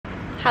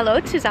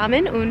Hallo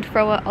zusammen und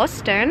Frohe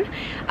Ostern.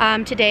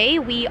 Today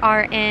we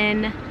are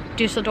in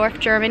Düsseldorf,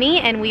 Germany,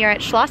 and we are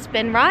at Schloss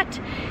Benrath,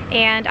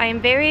 and I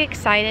am very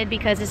excited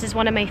because this is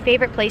one of my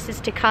favorite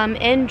places to come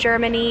in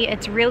Germany.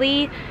 It's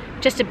really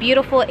just a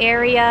beautiful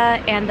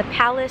area, and the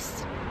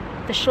palace,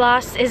 the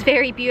Schloss, is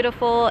very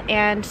beautiful.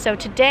 And so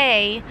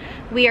today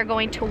we are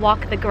going to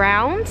walk the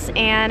grounds,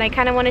 and I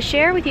kind of want to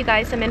share with you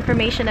guys some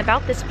information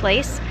about this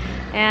place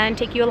and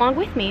take you along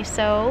with me.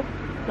 So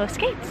los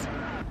geht's.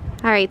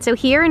 Alright, so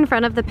here in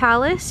front of the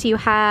palace you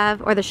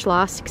have, or the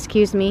Schloss,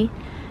 excuse me,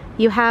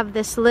 you have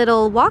this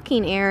little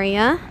walking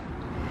area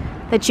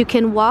that you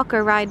can walk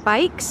or ride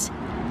bikes,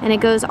 and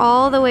it goes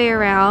all the way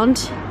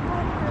around.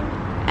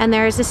 And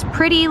there's this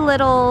pretty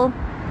little,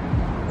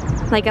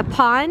 like a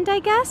pond, I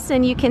guess,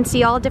 and you can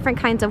see all different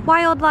kinds of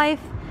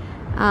wildlife.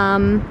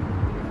 And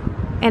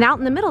out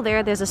in the middle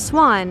there's a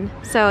swan,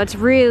 so it's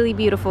really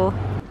beautiful.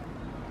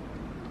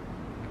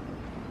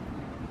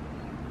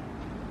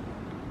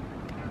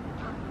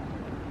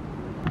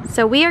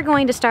 So we are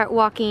going to start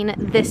walking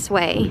this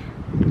way,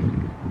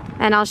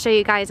 and I'll show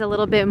you guys a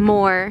little bit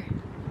more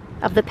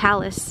of the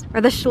palace,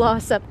 or the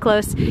Schloss, up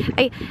close.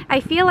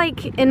 I feel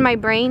like in my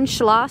brain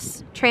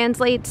Schloss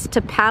translates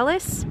to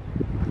palace,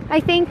 I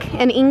think,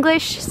 in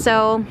English,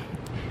 so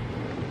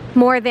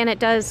more than it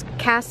does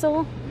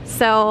castle,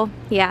 so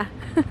yeah.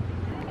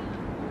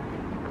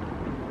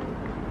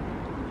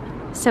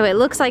 So it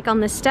looks like on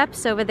the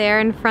steps over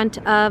there in front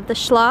of the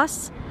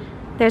Schloss,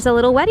 there's a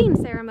little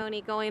wedding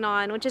ceremony going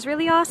on, which is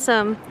really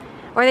awesome.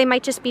 Or they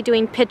might just be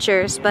doing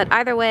pictures, but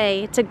either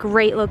way, it's a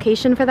great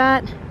location for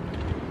that.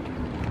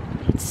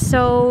 It's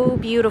so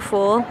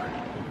beautiful.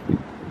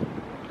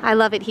 I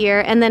love it here.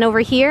 And then over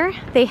here,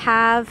 they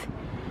have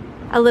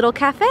a little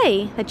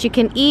cafe that you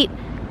can eat,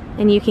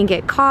 and you can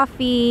get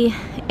coffee,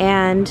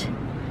 and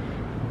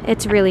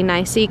it's really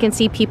nice. So you can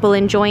see people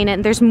enjoying it.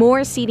 And there's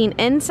more seating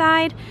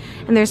inside,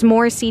 and there's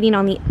more seating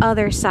on the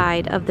other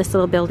side of this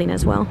little building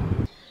as well.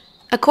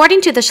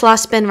 According to the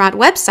Schloss Benrath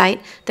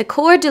website, the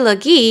Cour de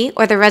Logis,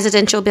 or the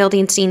residential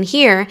building seen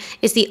here,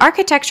 is the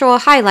architectural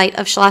highlight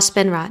of Schloss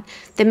Benrath.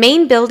 The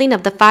main building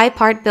of the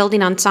five-part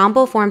building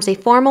ensemble forms a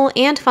formal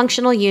and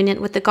functional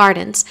union with the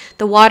gardens,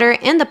 the water,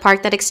 and the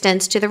park that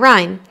extends to the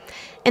Rhine.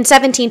 In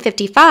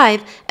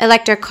 1755,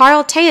 Elector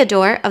Karl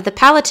Theodor of the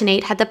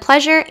Palatinate had the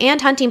pleasure and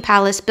hunting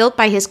palace built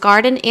by his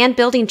garden and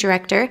building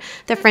director,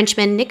 the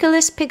Frenchman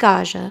Nicolas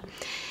Pigage.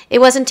 It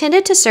was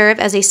intended to serve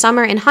as a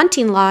summer and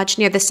hunting lodge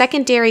near the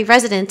secondary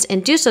residence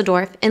in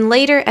Düsseldorf, and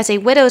later as a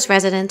widow's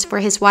residence for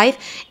his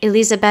wife,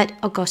 Elisabeth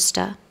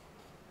Augusta.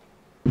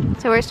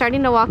 So we're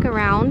starting to walk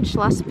around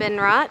Schloss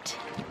Benrath,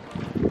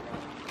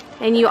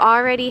 and you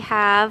already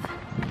have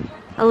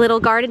a little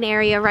garden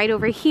area right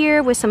over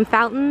here with some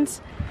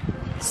fountains.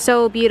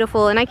 So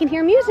beautiful, and I can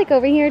hear music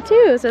over here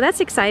too, so that's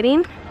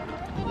exciting.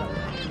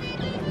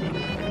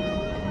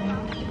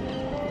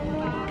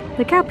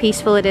 Look how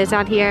peaceful it is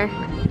out here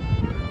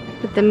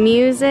with the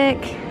music.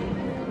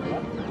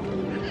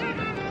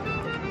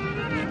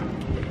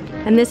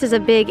 And this is a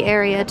big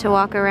area to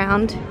walk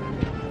around.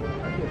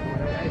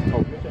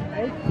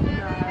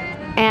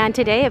 And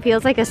today it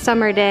feels like a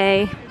summer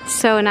day.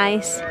 So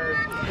nice.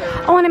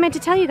 Oh, and I meant to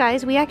tell you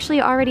guys, we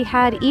actually already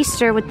had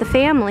Easter with the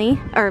family,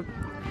 or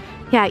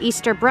yeah,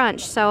 Easter brunch.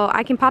 So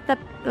I can pop that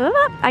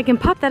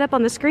up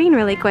on the screen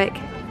really quick.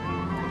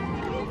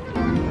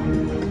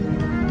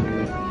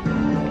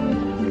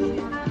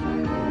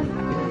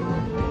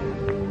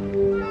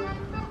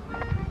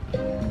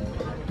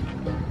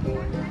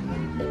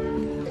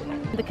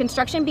 The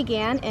construction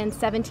began in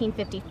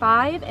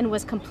 1755 and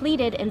was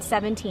completed in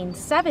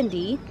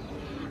 1770.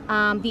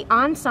 The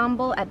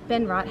ensemble at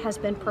Benrath has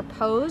been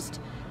proposed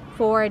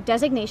for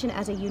designation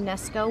as a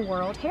UNESCO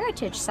World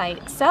Heritage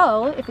Site.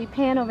 So if we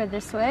pan over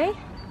this way,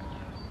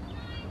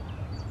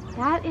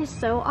 that is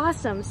so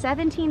awesome.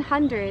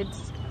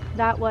 1700s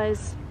that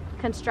was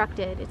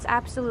constructed. It's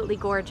absolutely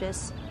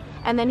gorgeous.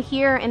 And then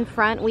here in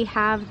front we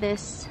have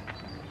this,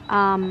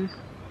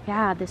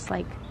 this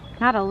like,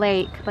 not a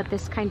lake, but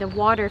this kind of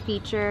water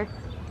feature.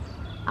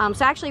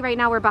 So actually right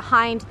now we're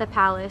behind the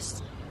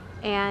palace,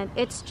 and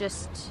it's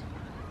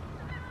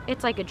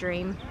like a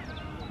dream.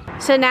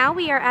 So now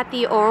we are at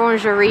the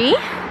orangerie,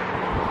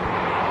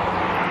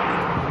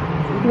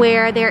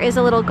 where there is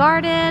a little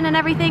garden and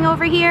everything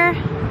over here.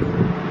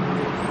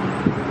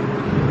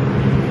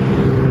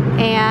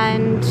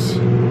 And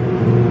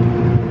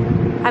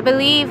I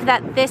believe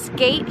that this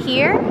gate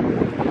here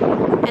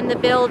and the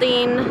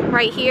building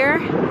right here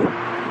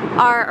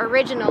are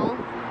originally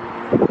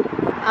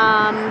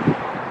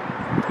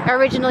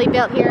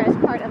built here as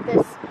part of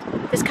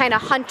this kind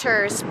of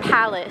hunter's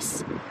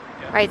palace.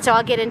 Right, so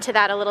I'll get into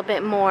that a little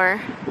bit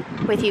more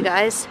with you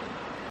guys.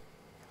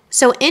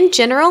 So in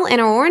general, an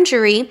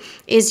orangery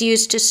is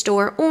used to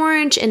store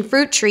orange and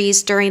fruit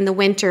trees during the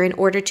winter in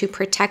order to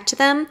protect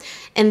them.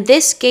 And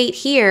this gate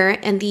here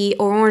and the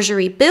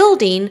orangery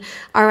building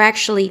are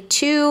actually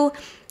two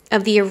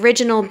of the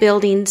original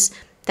buildings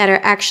that are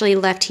actually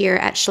left here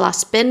at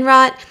Schloss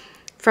Benrath.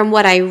 From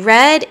what I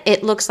read,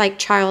 it looks like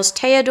Charles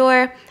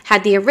Theodor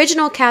had the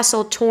original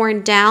castle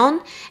torn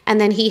down, and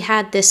then he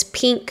had this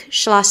pink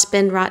Schloss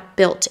Benrath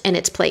built in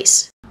its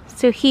place.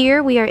 So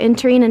here we are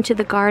entering into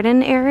the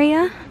garden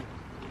area.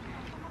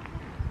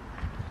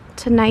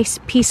 It's a nice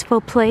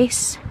peaceful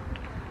place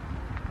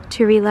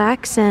to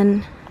relax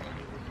and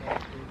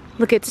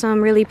look at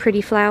some really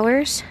pretty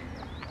flowers.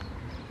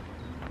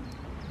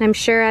 And I'm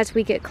sure as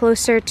we get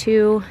closer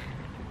to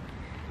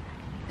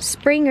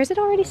spring, or is it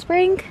already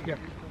spring? Yeah.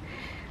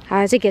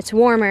 As it gets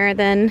warmer,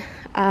 then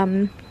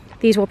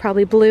these will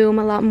probably bloom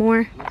a lot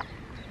more.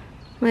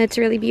 It's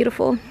really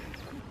beautiful.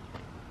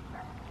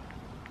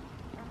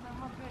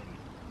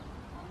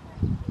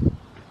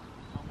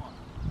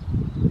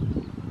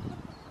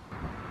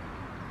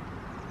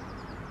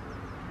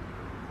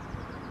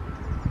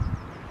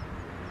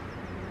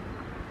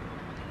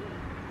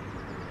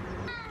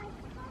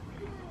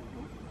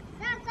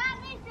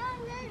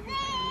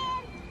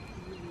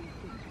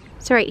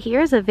 So right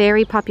here is a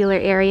very popular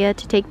area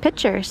to take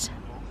pictures.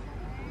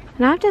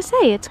 And I have to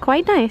say, it's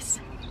quite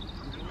nice.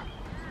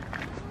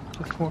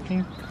 Just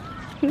walking.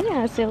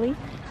 Yeah, silly.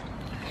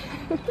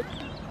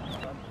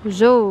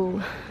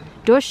 So,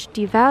 durch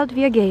die Wald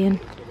wir gehen.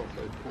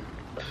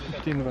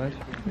 Den Wald.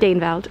 Den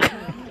Wald.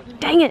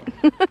 Dang it!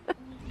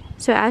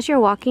 So as you're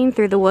walking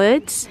through the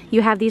woods,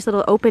 you have these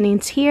little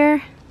openings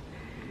here.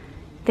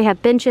 They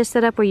have benches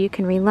set up where you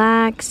can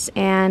relax,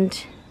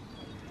 and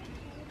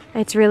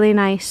it's really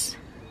nice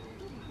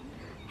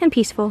and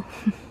peaceful.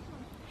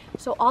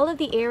 So all of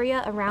the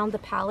area around the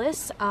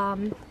palace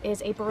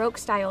is a Baroque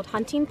styled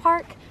hunting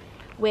park,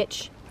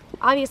 which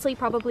obviously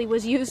probably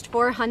was used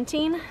for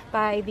hunting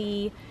by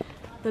the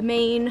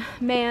main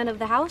man of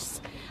the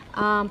house.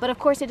 But of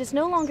course it is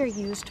no longer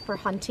used for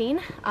hunting,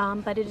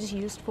 but it is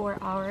used for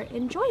our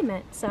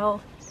enjoyment.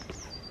 So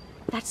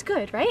that's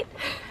good, right?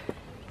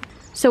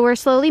 So we're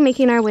slowly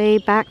making our way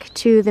back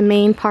to the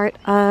main part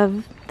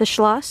of the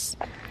Schloss.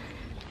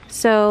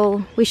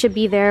 So we should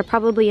be there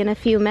probably in a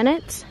few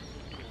minutes.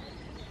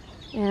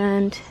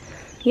 And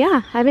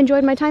yeah, I've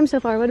enjoyed my time so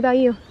far. What about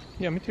you?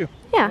 Yeah, me too.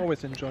 Yeah.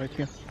 Always enjoy it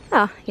here.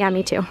 Oh, yeah,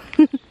 me too.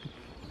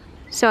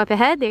 So up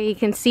ahead there you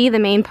can see the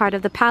main part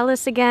of the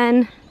palace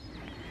again.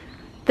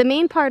 The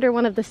main part or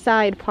one of the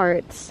side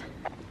parts.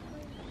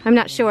 I'm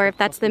not sure if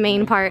that's the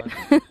main part.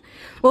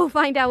 We'll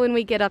find out when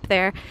we get up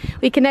there.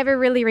 We can never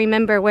really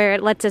remember where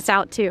it lets us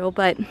out to,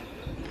 but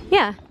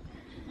yeah.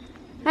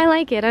 I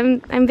like it.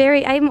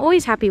 I'm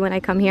always happy when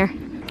I come here.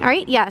 All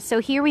right, yeah, so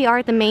here we are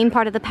at the main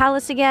part of the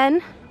palace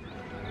again.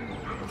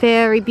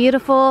 Very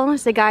beautiful.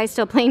 There's the guy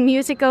still playing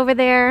music over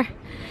there.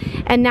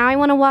 And now I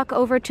want to walk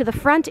over to the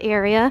front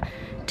area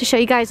to show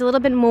you guys a little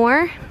bit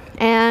more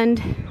and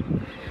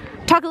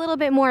talk a little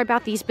bit more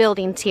about these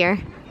buildings here.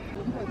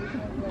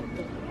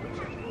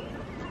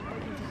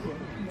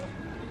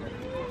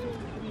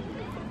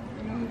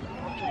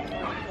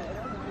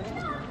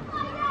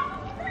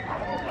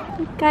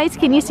 Guys,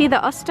 can you see the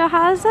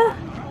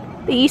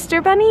Osterhase? The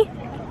Easter bunny?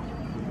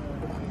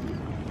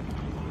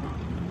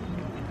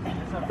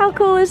 How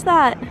cool is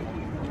that?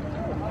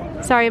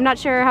 Sorry, I'm not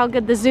sure how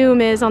good the zoom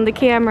is on the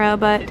camera,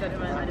 but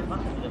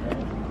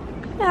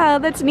yeah,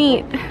 that's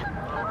neat.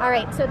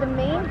 Alright, so the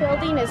main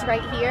building is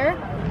right here.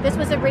 This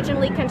was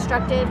originally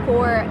constructed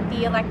for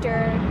the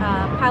Elector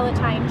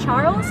Palatine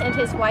Charles and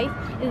his wife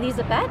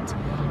Elizabeth.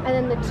 And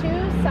then the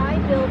two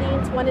side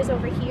buildings, one is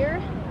over here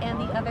and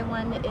the other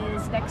one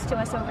is next to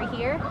us over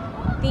here.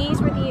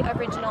 These were the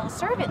original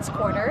servants'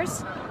 quarters.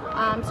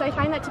 So I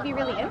find that to be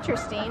really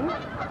interesting.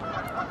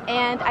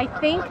 And I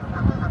think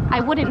I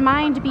wouldn't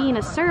mind being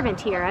a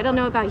servant here. I don't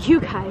know about you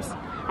guys.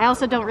 I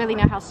also don't really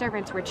know how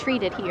servants were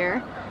treated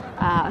here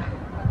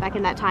back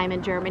in that time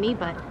in Germany,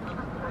 but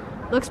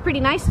looks pretty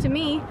nice to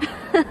me.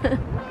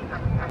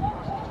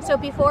 So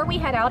before we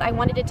head out, I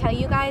wanted to tell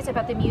you guys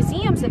about the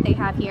museums that they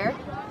have here.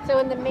 So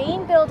in the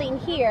main building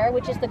here,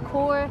 which is the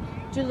Cour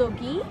du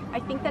Logis, I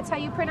think that's how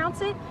you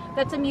pronounce it,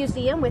 that's a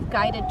museum with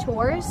guided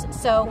tours.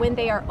 So when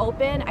they are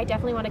open, I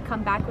definitely want to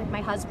come back with my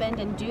husband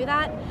and do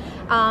that.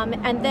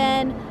 And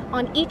then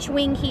on each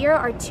wing here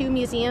are two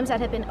museums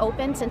that have been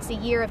open since the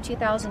year of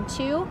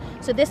 2002.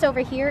 So this over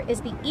here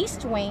is the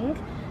East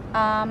Wing.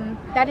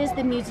 That is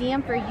the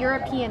Museum for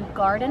European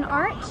Garden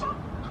Art.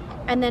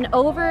 And then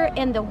over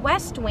in the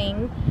West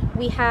Wing,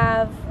 we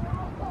have,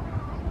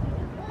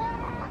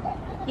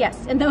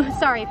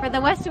 sorry, for the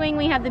West Wing,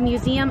 we have the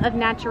Museum of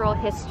Natural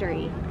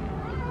History.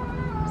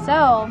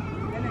 So,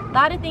 a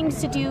lot of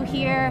things to do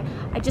here.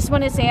 I just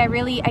want to say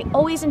I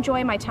always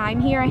enjoy my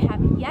time here. I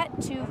have yet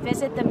to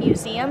visit the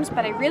museums,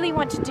 but I really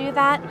want to do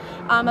that.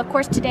 Of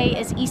course, today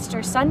is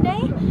Easter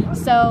Sunday.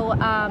 So,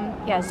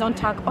 yeah,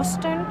 Sonntag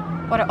Ostern,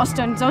 or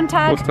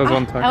Osternsonntag.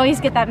 Ostersonntag. I always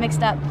get that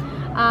mixed up.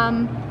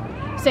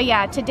 So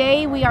yeah,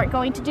 today we aren't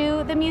going to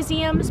do the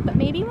museums, but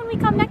maybe when we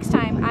come next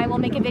time, I will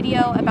make a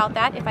video about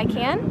that if I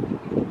can.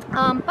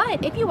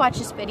 But if you watch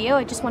this video,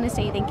 I just want to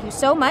say thank you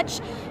so much.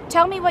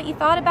 Tell me what you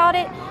thought about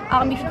it.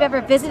 If you've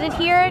ever visited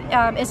here,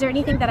 is there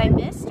anything that I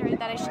missed or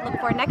that I should look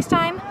for next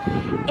time?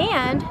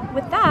 And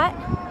with that,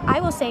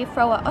 I will say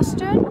Frohe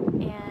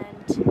Ostern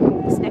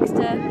and next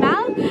to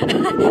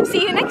Val.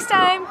 See you next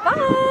time.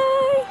 Bye!